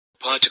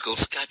particle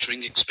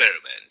scattering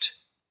experiment.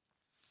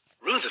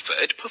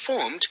 Rutherford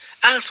performed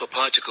alpha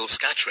particle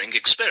scattering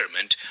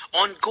experiment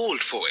on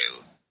gold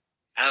foil.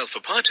 Alpha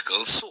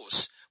particle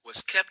source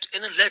was kept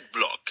in a lead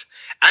block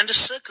and a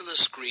circular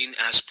screen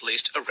as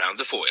placed around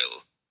the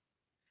foil.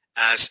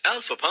 As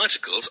alpha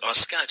particles are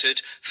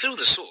scattered through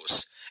the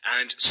source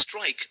and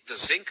strike the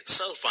zinc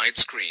sulfide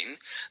screen,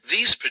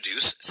 these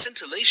produce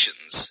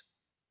scintillations.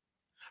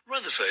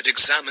 Rutherford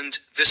examined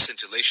this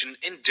scintillation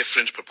in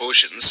different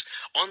proportions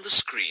on the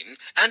screen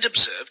and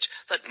observed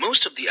that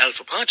most of the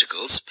alpha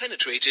particles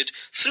penetrated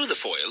through the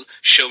foil,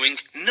 showing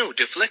no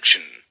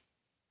deflection.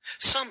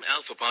 Some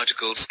alpha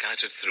particles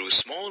scattered through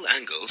small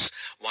angles,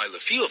 while a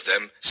few of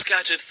them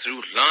scattered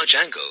through large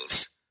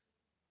angles.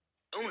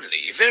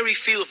 Only very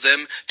few of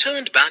them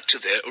turned back to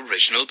their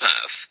original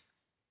path.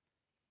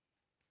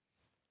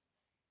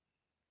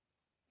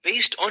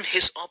 Based on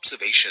his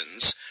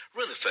observations,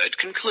 Rutherford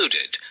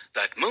concluded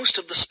that most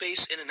of the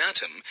space in an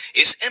atom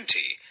is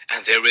empty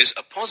and there is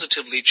a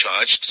positively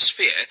charged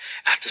sphere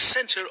at the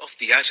center of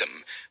the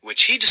atom,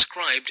 which he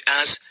described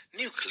as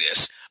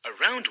nucleus,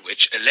 around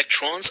which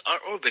electrons are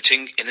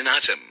orbiting in an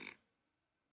atom.